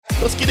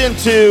Let's get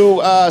into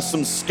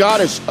some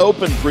Scottish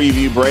Open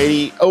preview,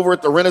 Brady. Over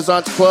at the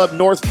Renaissance Club,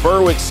 North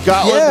Berwick,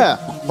 Scotland.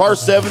 Yeah. Par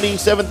 70,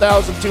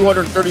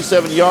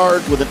 7,237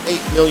 yards with an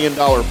 $8 million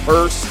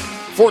purse.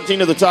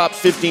 14 of the top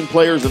 15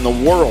 players in the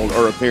world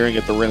are appearing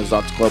at the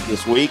Renaissance Club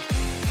this week.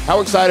 How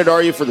excited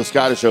are you for the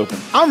Scottish Open?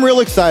 I'm real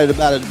excited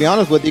about it, to be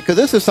honest with you, because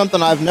this is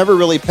something I've never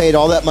really paid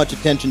all that much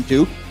attention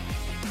to.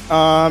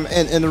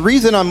 And the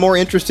reason I'm more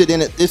interested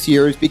in it this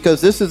year is because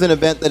this is an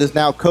event that is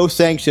now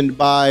co-sanctioned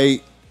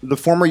by the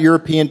former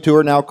European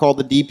Tour, now called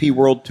the DP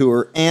World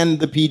Tour, and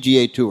the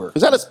PGA Tour.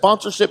 Is that a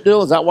sponsorship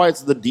deal? Is that why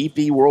it's the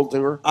DP World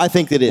Tour? I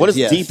think it is. What is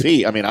yes.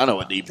 DP? I mean, I know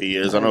what DP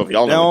is. I don't know if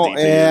y'all know what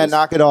DP and is.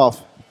 knock it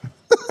off.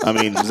 I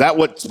mean, is that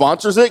what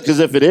sponsors it? Because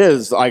if it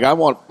is, like, I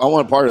want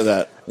a part of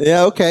that.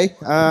 Yeah, okay.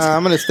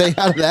 I'm going to stay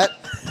out of that.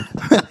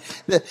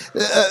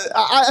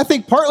 I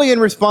think partly in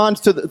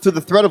response to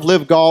the threat of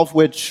Live Golf,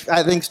 which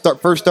I think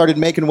first started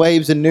making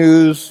waves in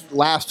news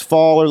last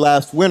fall or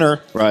last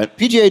winter. Right.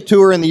 PGA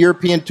Tour and the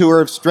European Tour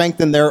have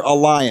strengthened their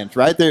alliance,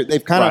 right?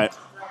 They've kind of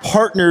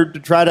partnered to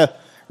try to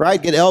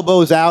get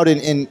elbows out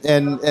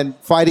and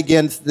fight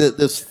against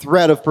this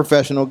threat of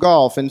professional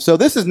golf. And so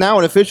this is now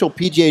an official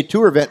PGA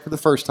Tour event for the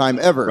first time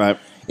ever. Right.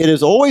 It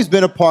has always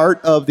been a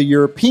part of the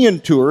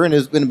European Tour and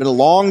has been a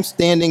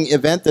long-standing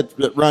event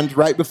that runs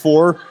right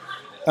before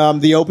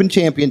the Open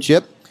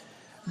Championship.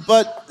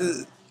 But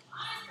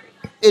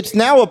it's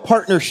now a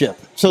partnership.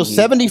 So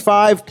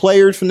 75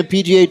 players from the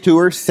PGA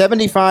Tour,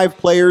 75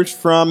 players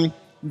from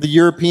the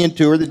European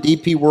Tour, the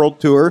DP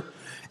World Tour,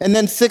 and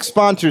then 6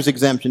 sponsors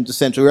exemptions,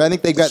 essentially. I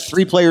think they've got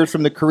 3 players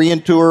from the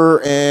Korean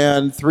Tour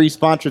and 3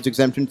 sponsors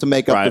exemptions to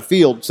make up the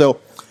field. So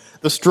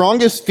the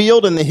strongest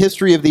field in the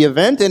history of the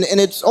event, and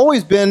it's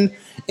always been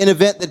an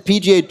event that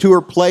PGA Tour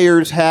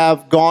players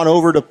have gone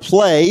over to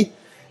play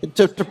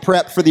to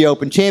prep for the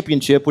Open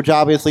Championship, which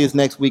obviously is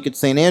next week at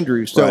St.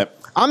 Andrews. So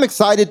I'm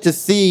excited to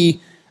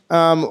see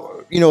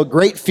a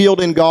great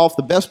field in golf,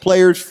 the best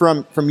players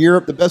from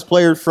Europe, the best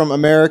players from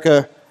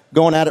America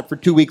going at it for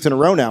 2 weeks in a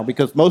row now,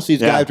 because most of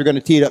these guys are going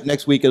to tee it up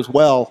next week as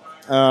well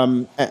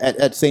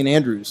at St.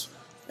 Andrews.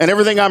 And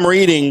everything I'm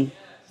reading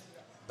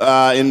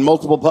in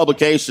multiple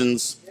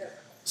publications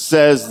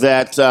says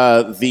that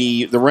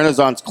the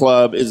Renaissance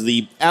Club is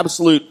the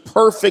absolute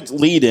perfect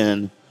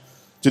lead-in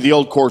to the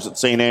old course at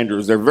St.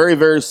 Andrews. They're very,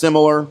 very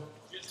similar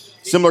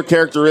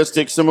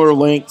characteristics, similar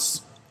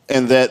lengths,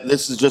 and that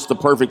this is just the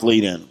perfect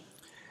lead-in.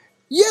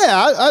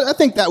 Yeah, I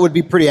think that would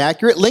be pretty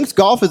accurate. Links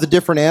golf is a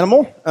different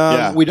animal.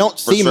 We don't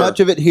see much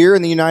of it here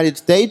in the United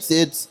States.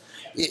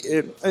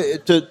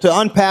 To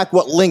unpack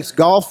what links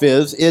golf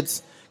is,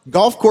 it's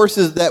golf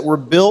courses that were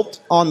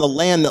built on the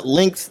land that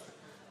links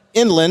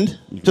inland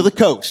to the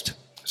coast.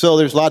 So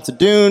there's lots of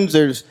dunes.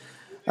 There's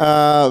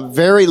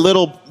very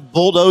little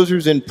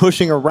bulldozers and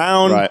pushing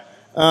around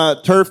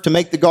turf to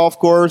make the golf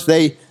course.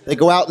 They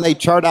go out and they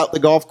chart out the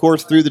golf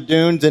course through the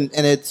dunes, and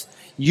it's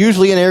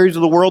usually in areas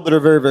of the world that are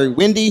very, very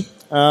windy.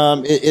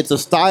 It's a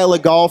style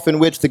of golf in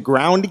which the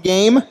ground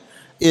game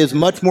is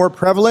much more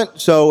prevalent.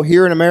 So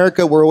here in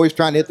America, we're always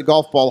trying to hit the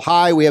golf ball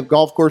high. We have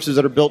golf courses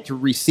that are built to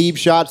receive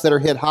shots that are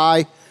hit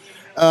high.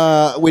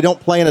 We don't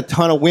play in a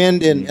ton of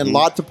wind in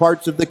lots of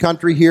parts of the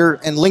country here,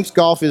 and links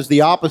golf is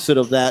the opposite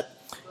of that.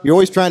 You're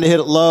always trying to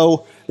hit it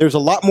low. There's a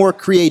lot more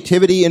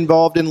creativity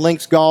involved in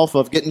links golf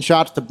of getting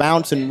shots to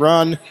bounce and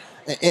run,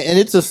 and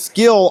it's a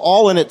skill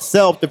all in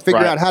itself to figure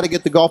out how to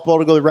get the golf ball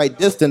to go the right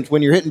distance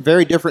when you're hitting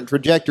very different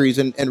trajectories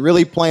and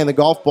really playing the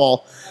golf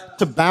ball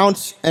to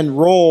bounce and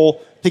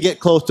roll to get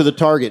close to the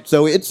target.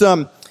 So it's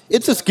a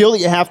skill that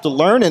you have to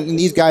learn, and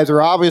these guys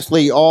are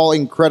obviously all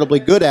incredibly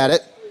good at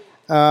it.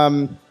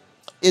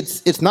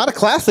 It's not a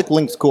classic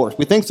links course.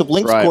 We think of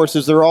links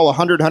courses, they're all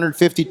 100,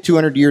 150,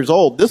 200 years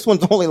old. This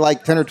one's only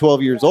like 10 or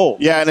 12 years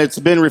old. Yeah, and it's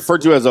been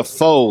referred to as a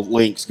faux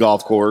links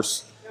golf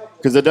course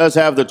because it does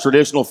have the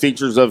traditional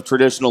features of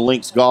traditional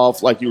links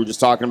golf, like you were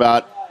just talking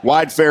about.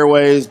 Wide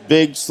fairways,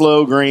 big,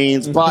 slow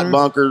greens, pot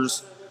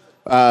bunkers,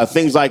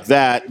 things like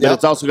that. But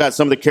it's also got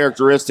some of the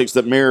characteristics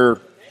that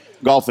mirror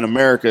golf in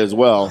America as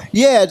well.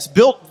 Yeah, it's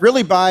built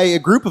really by a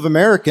group of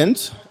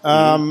Americans.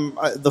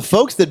 The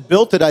folks that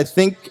built it, I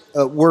think,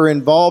 were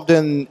involved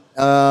in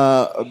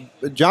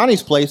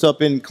Johnny's place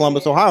up in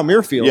Columbus, Ohio,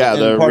 Muirfield,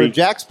 and part of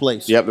Jack's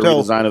place. Yep, the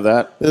redesign of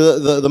that.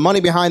 The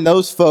money behind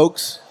those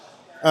folks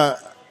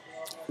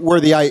were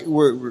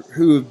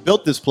who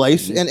built this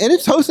place, and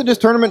it's hosted this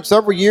tournament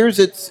several years.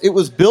 It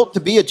was built to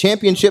be a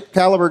championship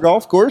caliber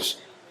golf course.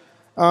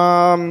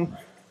 I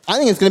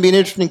think it's going to be an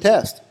interesting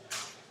test.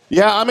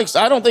 Yeah, I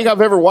don't think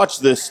I've ever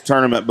watched this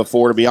tournament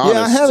before, to be honest.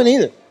 Yeah, I haven't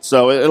either.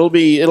 So it'll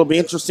be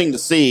interesting to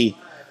see.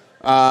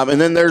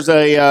 And then there's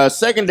a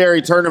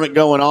secondary tournament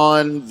going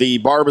on, the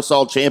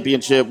Barbasol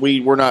Championship.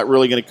 We're not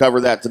really going to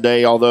cover that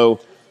today, although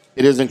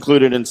it is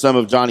included in some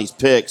of Johnny's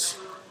picks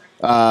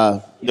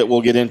that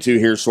we'll get into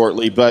here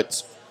shortly.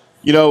 But,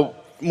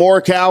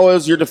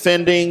 Morikawa's your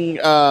defending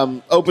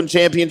Open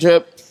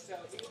Championship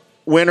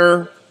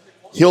winner.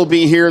 He'll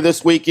be here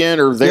this weekend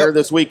or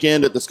this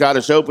weekend at the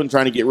Scottish Open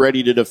trying to get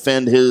ready to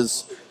defend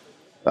his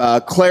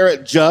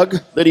Claret Jug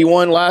that he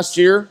won last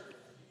year.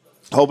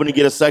 hoping to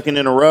get a second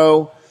in a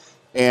row.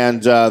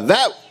 And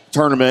that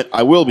tournament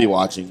I will be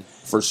watching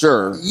for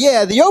sure.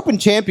 Yeah, the Open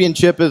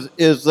Championship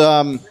is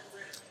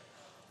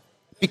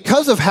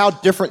because of how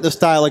different the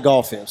style of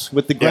golf is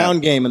with the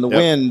ground game and the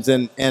winds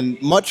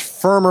and much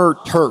firmer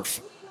turf,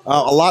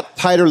 a lot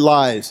tighter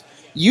lies.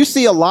 You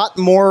see a lot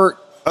more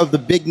of the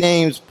big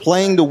names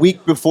playing the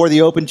week before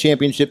the Open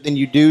Championship than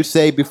you do,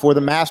 say, before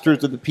the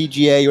Masters or the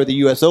PGA or the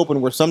U.S.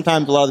 Open, where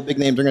sometimes a lot of the big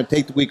names are going to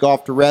take the week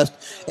off to rest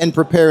and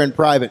prepare in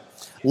private.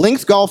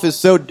 Links golf is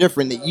so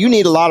different that you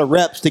need a lot of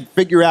reps to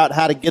figure out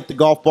how to get the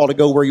golf ball to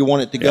go where you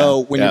want it to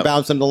go when you're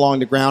bouncing it along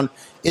the ground.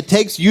 It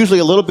takes usually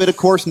a little bit of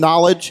course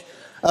knowledge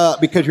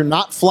because you're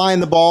not flying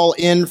the ball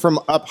in from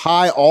up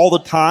high all the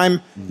time.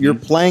 Mm-hmm. You're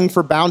playing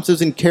for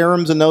bounces and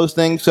caroms and those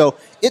things. So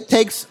it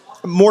takes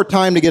more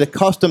time to get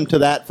accustomed to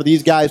that for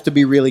these guys to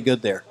be really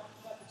good there.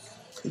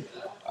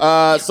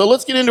 So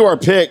let's get into our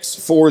picks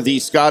for the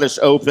Scottish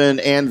Open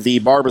and the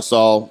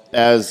Barbasol.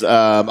 As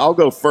I'll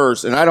go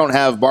first, and I don't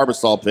have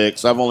Barbasol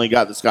picks. I've only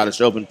got the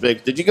Scottish Open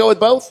picks. Did you go with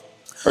both,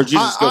 or did you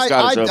just go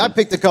Scottish Open? I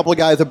picked a couple of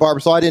guys at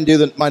Barbasol. I didn't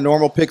do my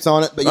normal picks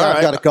on it, but yeah,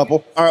 I've got a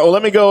couple. All right, well,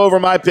 let me go over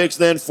my picks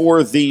then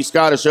for the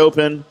Scottish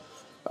Open.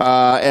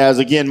 As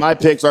again, my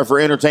picks are for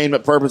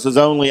entertainment purposes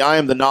only. I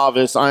am the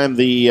novice. I'm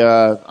the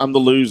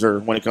loser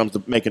when it comes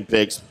to making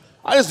picks.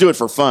 I just do it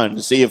for fun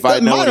to see if I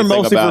know anything about it. Mine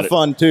are mostly for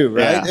fun too,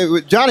 right? Yeah.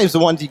 Johnny's the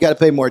one you got to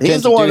pay more attention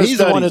to. He's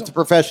the one that's the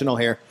professional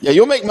here. Yeah,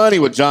 you'll make money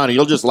with Johnny.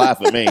 You'll just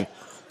laugh at me.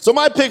 So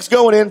my picks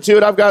going into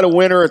it, I've got a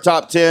winner, a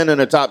top 10,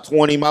 and a top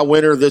 20. My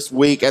winner this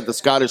week at the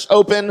Scottish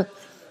Open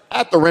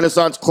at the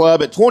Renaissance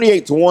Club at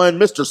 28-1,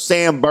 Mr.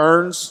 Sam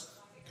Burns.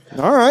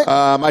 All right.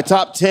 My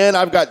top 10,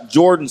 I've got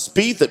Jordan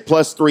Spieth at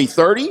plus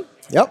 330.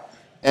 Yep.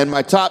 And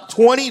my top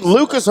 20,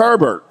 Lucas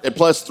Herbert at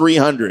plus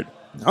 300.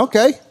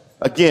 Okay.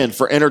 Again,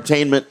 for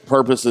entertainment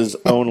purposes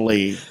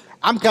only.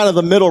 I'm kind of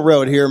the middle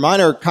road here. Mine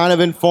are kind of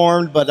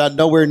informed, but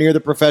nowhere near the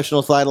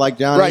professional side like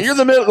Johnny. Right, you're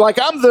the middle. Like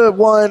I'm the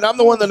one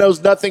that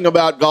knows nothing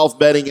about golf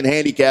betting and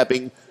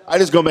handicapping. I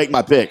just go make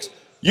my picks.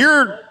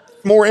 You're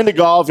more into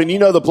golf and you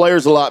know the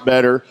players a lot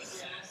better,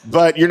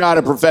 but you're not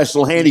a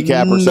professional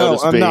handicapper, so to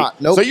speak. I'm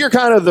not. Nope. So you're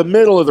kind of the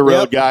middle of the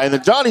road guy, and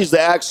then Johnny's the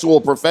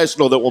actual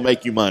professional that will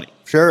make you money.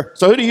 Sure.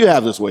 So who do you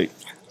have this week?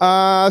 So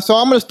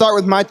I'm going to start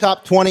with my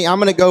top 20. I'm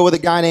going to go with a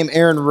guy named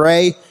Aaron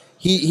Ray.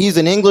 He's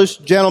an English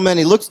gentleman.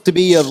 He looks to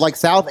be of like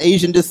South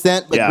Asian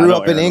descent, but grew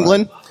up in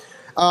England.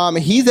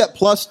 He's at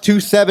plus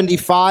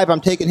 275. I'm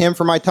taking him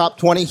for my top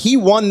 20. He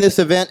won this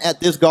event at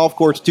this golf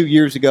course 2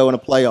 years ago in a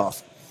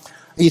playoff.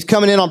 He's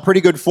coming in on pretty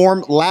good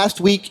form.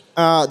 Last week,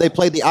 they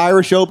played the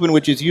Irish Open,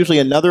 which is usually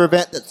another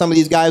event that some of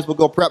these guys will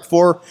go prep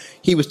for.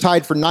 He was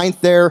tied for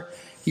 9th there.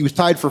 He was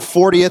tied for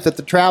 40th at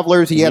the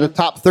Travelers. He had a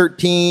top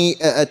 13,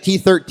 a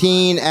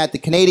T13 at the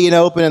Canadian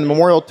Open and the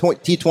Memorial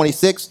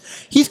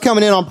T26. He's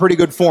coming in on pretty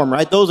good form,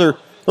 right? Those are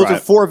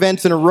 4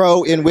 events in a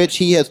row in which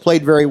he has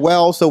played very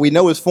well. So we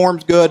know his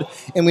form's good,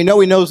 and we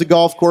know he knows the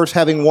golf course,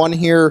 having won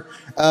here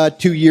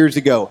 2 years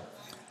ago.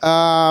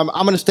 I'm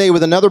going to stay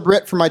with another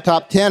Brit for my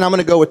top 10. I'm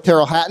going to go with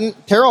Tyrrell Hatton.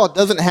 Tyrrell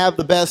doesn't have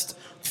the best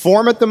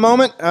form at the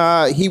moment.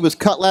 He was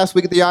cut last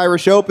week at the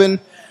Irish Open.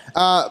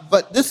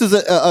 But this is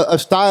a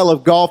style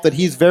of golf that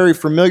he's very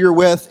familiar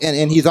with,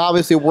 and he's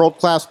obviously a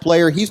world-class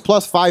player. He's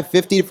plus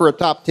 550 for a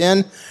top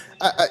 10.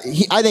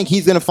 I think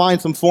he's going to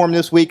find some form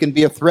this week and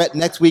be a threat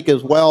next week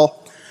as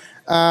well.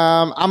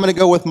 I'm going to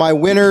go with my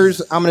winners.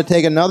 I'm going to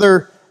take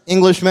another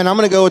Englishman. I'm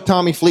going to go with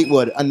Tommy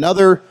Fleetwood,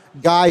 another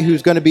guy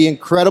who's going to be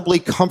incredibly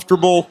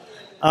comfortable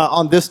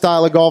on this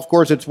style of golf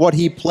course. It's what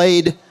he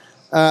played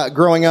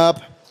growing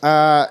up.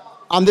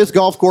 On this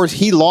golf course,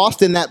 he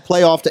lost in that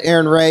playoff to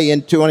Aaron Ray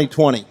in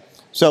 2020.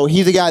 So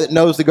he's a guy that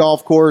knows the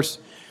golf course.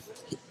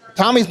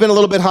 Tommy's been a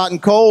little bit hot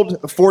and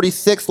cold.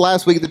 46th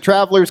last week at the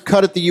Travelers,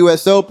 cut at the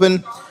U.S.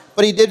 Open.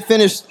 But he did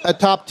finish a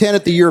top 10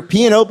 at the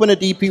European Open, a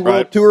DP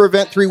World Tour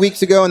event 3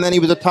 weeks ago, and then he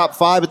was a top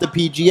 5 at the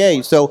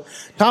PGA. So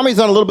Tommy's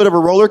on a little bit of a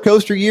roller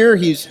coaster year.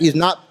 He's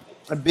not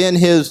been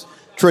his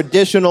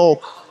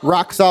traditional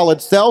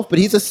rock-solid self, but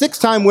he's a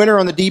 6-time winner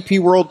on the DP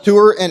World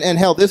Tour, and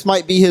hell, this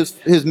might be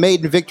his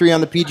maiden victory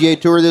on the PGA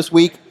Tour this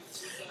week.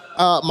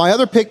 My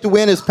other pick to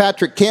win is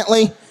Patrick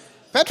Cantlay.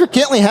 Patrick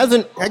Cantlay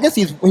hasn't, I guess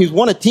he's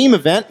won a team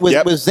event with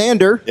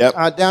Xander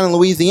down in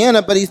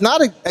Louisiana, but he's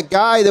not a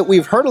guy that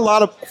we've heard a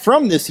lot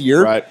from this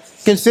year,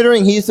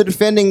 considering he's the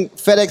defending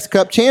FedEx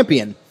Cup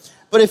champion.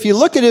 But if you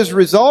look at his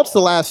results the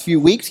last few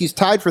weeks, he's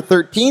tied for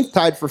 13th,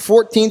 tied for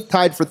 14th,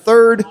 tied for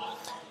 3rd.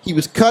 He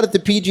was cut at the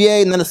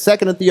PGA and then a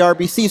 2nd at the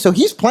RBC, so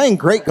he's playing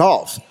great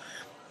golf.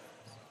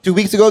 2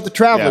 weeks ago at the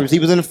Travelers, he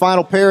was in the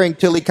final pairing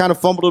until he kind of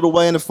fumbled it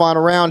away in the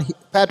final round.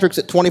 Patrick's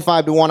at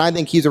 25-1. I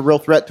think he's a real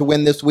threat to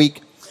win this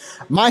week.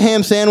 My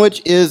ham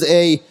sandwich is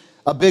a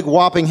big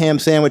whopping ham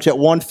sandwich at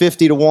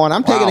 150-1.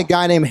 I'm taking a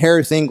guy named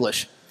Harris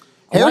English.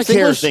 Harris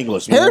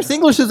English. Man. Harris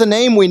English is a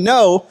name we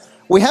know.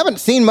 We haven't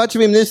seen much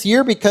of him this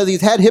year because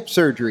he's had hip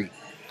surgery.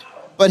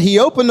 But he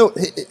opened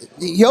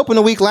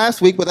the week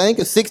last week with, I think,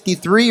 a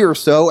 63 or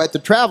so at the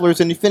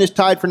Travelers, and he finished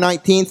tied for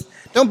 19th.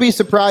 Don't be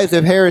surprised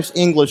if Harris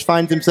English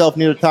finds himself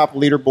near the top of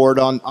the leaderboard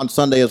on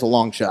Sunday as a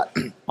long shot.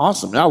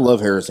 Awesome. I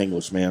love Harris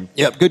English, man.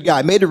 Yep, good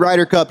guy. Made the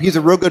Ryder Cup. He's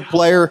a real good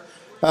player.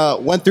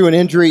 Went through an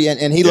injury,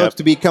 and he looks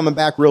to be coming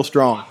back real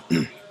strong.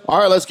 All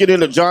right, let's get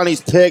into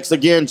Johnny's picks.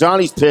 Again,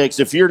 Johnny's picks.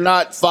 If you're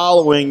not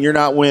following, you're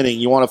not winning.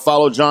 You want to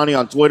follow Johnny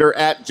on Twitter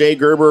at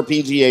JGerber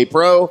PGA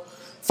Pro.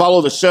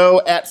 Follow the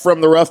show at From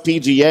the Rough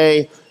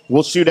PGA.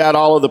 We'll shoot out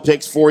all of the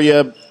picks for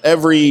you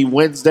every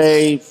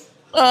Wednesday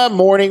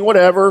morning,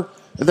 whatever.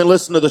 And then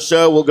listen to the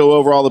show. We'll go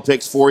over all the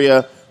picks for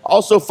you.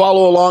 Also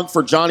follow along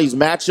for Johnny's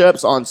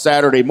matchups on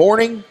Saturday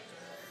morning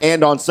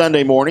and on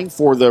Sunday morning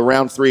for the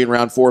round 3 and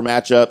round 4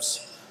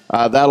 matchups.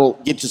 That'll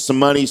get you some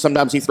money.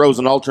 Sometimes he throws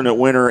an alternate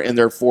winner in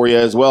there for you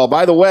as well.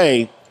 By the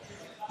way,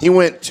 he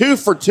went 2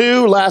 for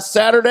 2 last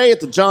Saturday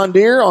at the John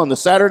Deere on the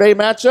Saturday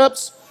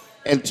matchups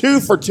and 2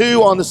 for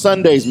 2 on the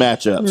Sunday's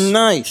matchups.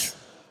 Nice.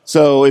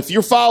 So if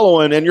you're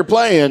following and you're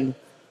playing,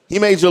 he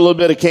made you a little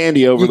bit of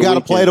candy over the weekend. You got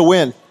to play to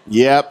win.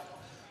 Yep.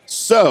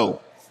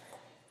 So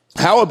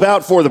how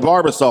about for the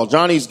Barbasol?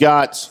 Johnny's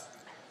got,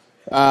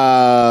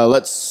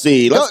 let's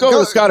see. Let's go to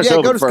the Scottish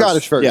Open go to first.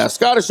 Scottish first. Yeah,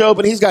 Scottish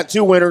Open. He's got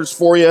 2 winners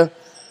for you.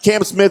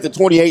 Cam Smith at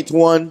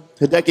 28-1.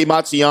 Hideki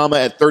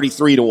Matsuyama at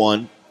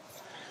 33-1.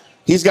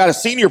 He's got a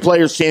Senior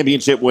Players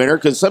Championship winner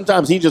because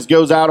sometimes he just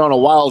goes out on a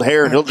wild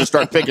hair and he'll just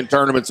start picking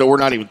tournaments that we're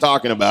not even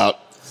talking about.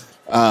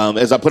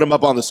 As I put him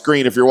up on the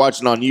screen, if you're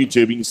watching on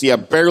YouTube, you can see I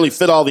barely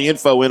fit all the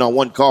info in on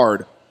one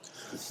card.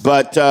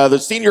 But the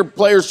Senior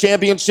Players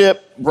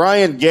Championship,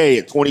 Brian Gay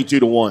at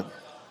 22-1.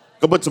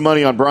 Go put some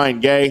money on Brian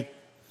Gay.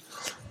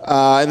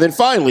 And then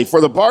finally, for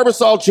the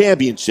Barbasol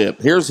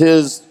Championship, here's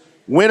his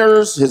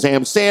winners, his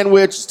ham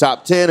sandwich, his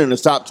top 10, and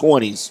his top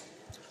 20s.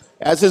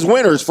 As his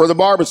winners for the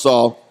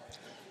Barbasol,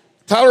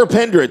 Tyler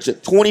Pendrich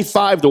at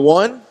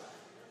 25-1.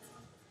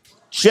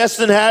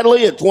 Cheston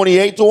Hadley at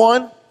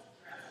 28-1.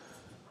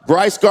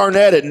 Bryce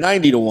Garnett at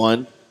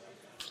 90-1.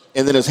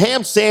 And then his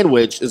ham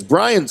sandwich is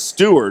Brian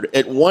Stewart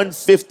at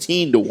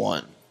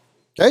 115-1.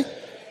 Okay.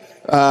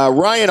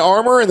 Ryan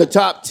Armour in the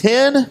top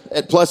 10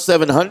 at plus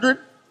 700.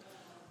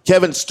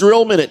 Kevin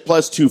Strillman at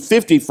plus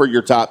 250 for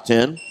your top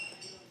 10.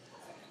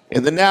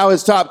 And then now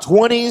his top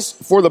 20s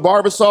for the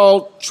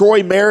Barbasol,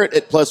 Troy Merritt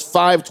at plus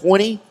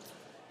 520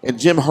 and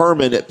Jim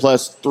Herman at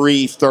plus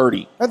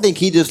 330. I think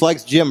he just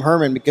likes Jim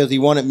Herman because he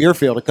won at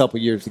Muirfield a couple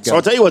years ago. So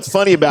I'll tell you what's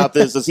funny about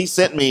this is he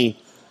sent me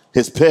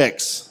his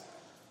picks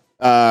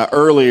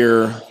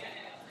earlier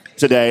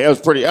today. I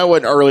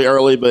wasn't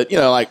early, but,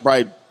 like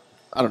probably,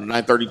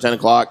 9:30, 10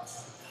 o'clock.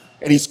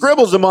 And he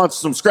scribbles them on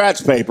some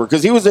scratch paper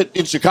because he was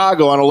in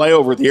Chicago on a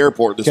layover at the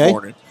airport this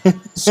morning.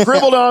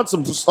 Scribbled on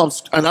some,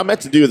 and I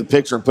meant to do the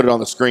picture and put it on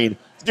the screen.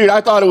 Dude,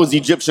 I thought it was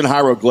Egyptian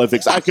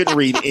hieroglyphics. I couldn't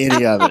read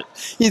any of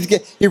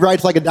it. He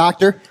writes like a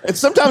doctor. And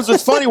sometimes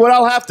it's funny. What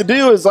I'll have to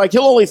do is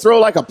he'll only throw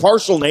like a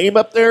partial name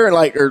up there and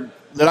or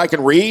that I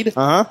can read.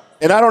 Uh-huh.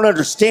 And I don't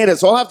understand it,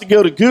 so I'll have to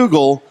go to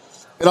Google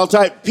and I'll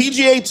type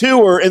PGA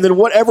Tour and then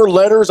whatever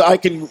letters I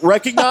can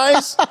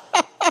recognize.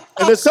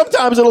 And then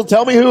sometimes it'll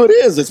tell me who it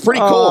is. It's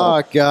pretty cool.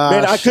 Oh,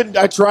 gosh. Man,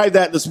 I tried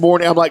that this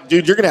morning. I'm like,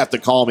 dude, you're going to have to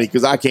call me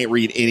because I can't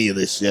read any of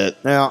this shit.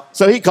 Yeah.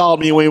 So he called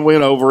me. We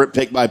went over it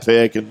pick by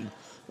pick. And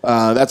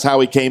that's how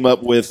we came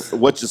up with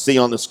what you see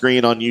on the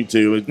screen on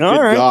YouTube. And good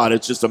right. God,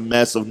 it's just a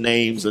mess of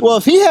names. And well,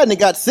 if he hadn't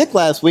got sick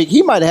last week,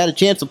 he might have had a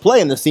chance to play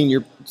in the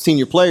Senior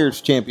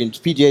Players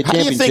PGA how do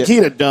you Championship. think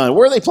he'd have done?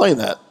 Where are they playing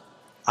that?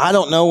 I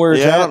don't know where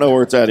it's at. I don't know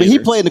where it's at But he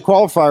either. played in the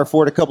qualifier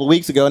for it a couple of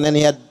weeks ago, and then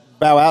he had to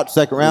bow out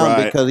second round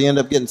Right. because he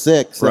ended up getting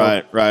sick. So.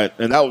 Right.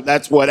 And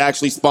that's what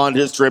actually spawned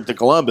his trip to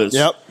Columbus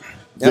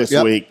this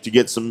week to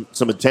get some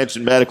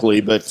attention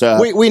medically. But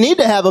we need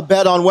to have a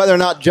bet on whether or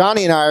not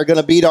Johnny and I are going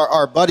to beat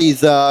our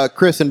buddies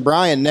Chris and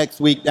Brian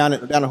next week down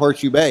at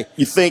Horseshoe Bay.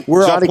 you think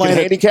We're all Johnny can playing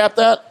it. handicap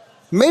that?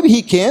 Maybe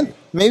he can.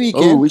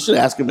 Oh, we should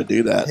ask him to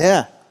do that.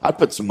 Yeah. I'd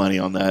put some money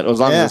on that, as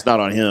long as it's not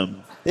on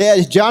him.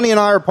 Yeah, Johnny and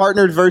I are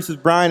partners versus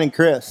Brian and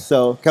Chris.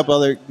 So a couple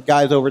other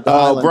guys over at the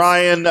Highlands.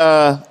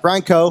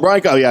 Brian Coe.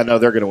 yeah, no,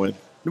 they're going to win.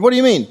 What do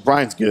you mean?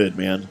 Brian's good,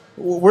 man.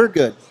 We're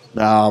good.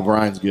 No,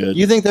 Brian's good.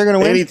 You think they're going to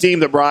win? Any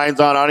team that Brian's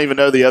on, I don't even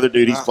know the other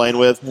dude he's playing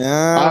with.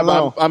 I don't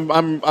know. I'm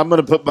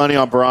going to put money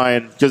on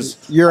Brian because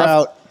You're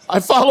out. I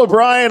follow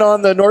Brian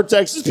on the North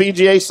Texas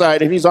PGA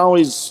site, and he's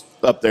always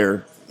up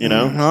there,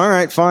 All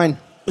right, fine.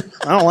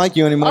 I don't like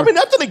you anymore. I mean,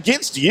 nothing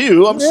against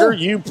you. I'm sure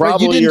you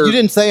probably you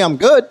didn't say I'm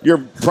good. You're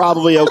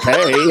probably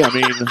okay. I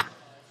mean,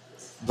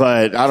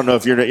 but I don't know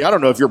if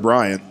you're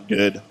Brian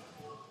good.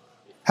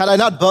 Had I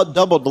not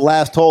doubled the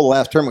last hole, the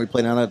last tournament we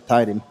played, I'd have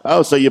tied him.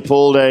 Oh, so you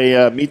pulled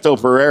a Mito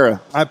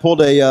Pereira. I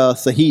pulled a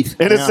Sahith.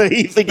 And it's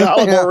Sahith he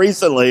got more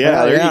recently.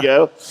 Yeah, there you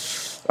go.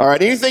 All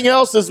right. Anything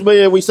else as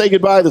we say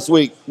goodbye this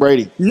week,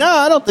 Brady? No,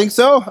 I don't think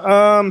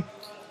so.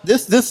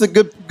 This is a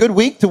good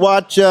week to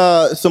watch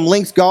some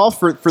links golf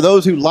for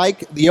those who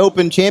like the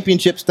Open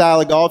Championship style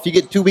of golf. You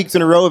get 2 weeks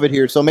in a row of it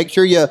here, so make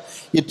sure you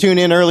tune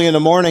in early in the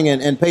morning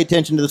and pay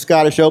attention to the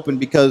Scottish Open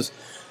because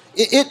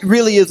it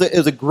really is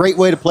a great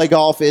way to play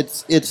golf.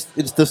 It's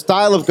the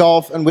style of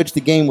golf in which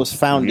the game was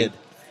founded.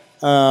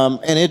 and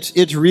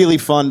it's really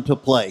fun to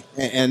play.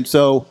 And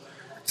so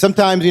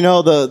sometimes,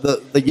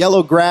 the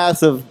yellow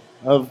grass of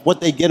what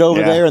they get over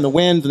there and the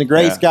winds and the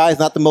gray sky is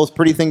not the most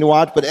pretty thing to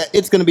watch, but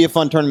it's going to be a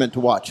fun tournament to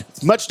watch.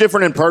 It's much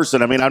different in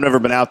person. I mean, I've never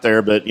been out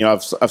there, but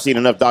I've seen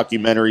enough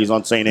documentaries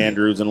on St.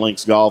 Andrews and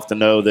Links Golf to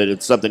know that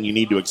it's something you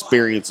need to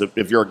experience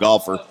if you're a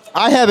golfer.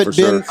 I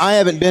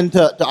haven't been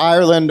to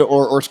Ireland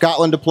or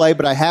Scotland to play,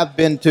 but I have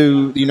been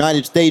to the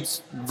United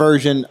States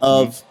version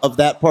of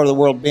that part of the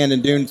world,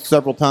 Bandon Dunes,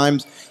 several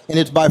times, and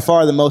it's by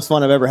far the most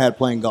fun I've ever had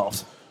playing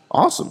golf.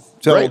 Awesome.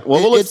 So great.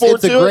 Well, we'll look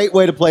forward to it. It's a great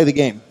way to play the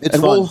game. It's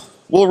fun.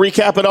 We'll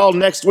recap it all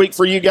next week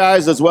for you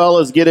guys, as well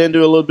as get into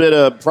a little bit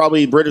of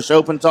probably British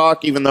Open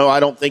talk, even though I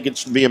don't think it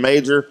should be a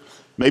major.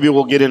 Maybe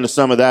we'll get into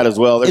some of that as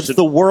well. It's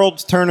the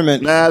World's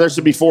Tournament. There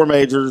should be 4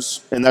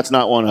 majors, and that's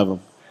not one of them.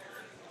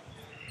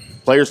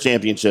 Players'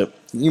 Championship.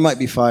 You might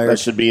be fired. That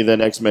should be the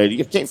next major.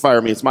 You can't fire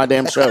me. It's my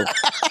damn show.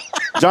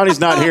 Johnny's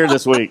not here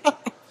this week.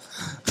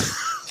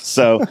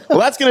 So,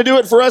 that's going to do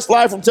it for us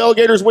live from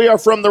Tailgaters. We are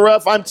From the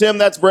Rough. I'm Tim.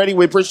 That's Brady.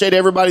 We appreciate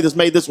everybody that's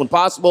made this one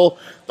possible.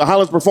 The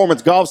Highlands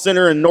Performance Golf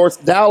Center in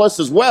North Dallas,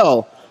 as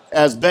well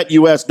as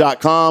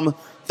BetUS.com.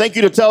 Thank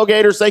you to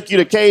Tailgaters. Thank you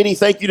to Katie.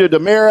 Thank you to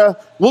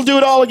Demira. We'll do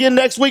it all again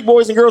next week,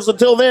 boys and girls.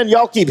 Until then,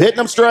 y'all keep hitting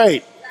them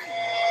straight.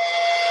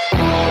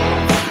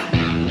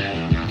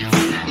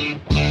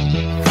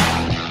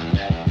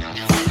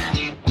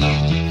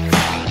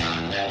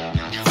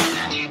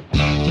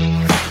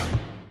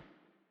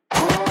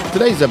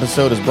 Today's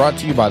episode is brought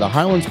to you by the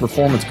Highlands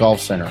Performance Golf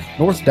Center,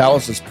 North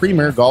Dallas's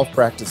premier golf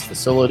practice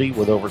facility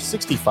with over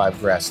 65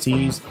 grass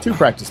tees, 2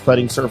 practice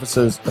putting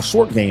surfaces, a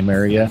short game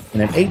area,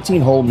 and an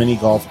 18-hole mini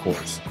golf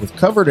course. With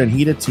covered and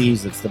heated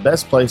tees, it's the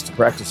best place to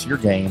practice your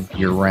game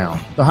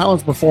year-round. The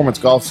Highlands Performance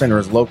Golf Center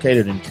is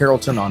located in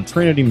Carrollton on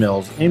Trinity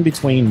Mills, in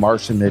between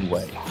Marsh and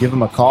Midway. Give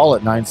them a call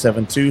at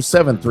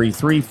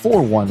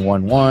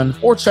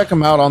 972-733-4111 or check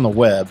them out on the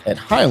web at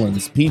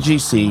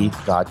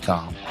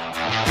highlandspgc.com.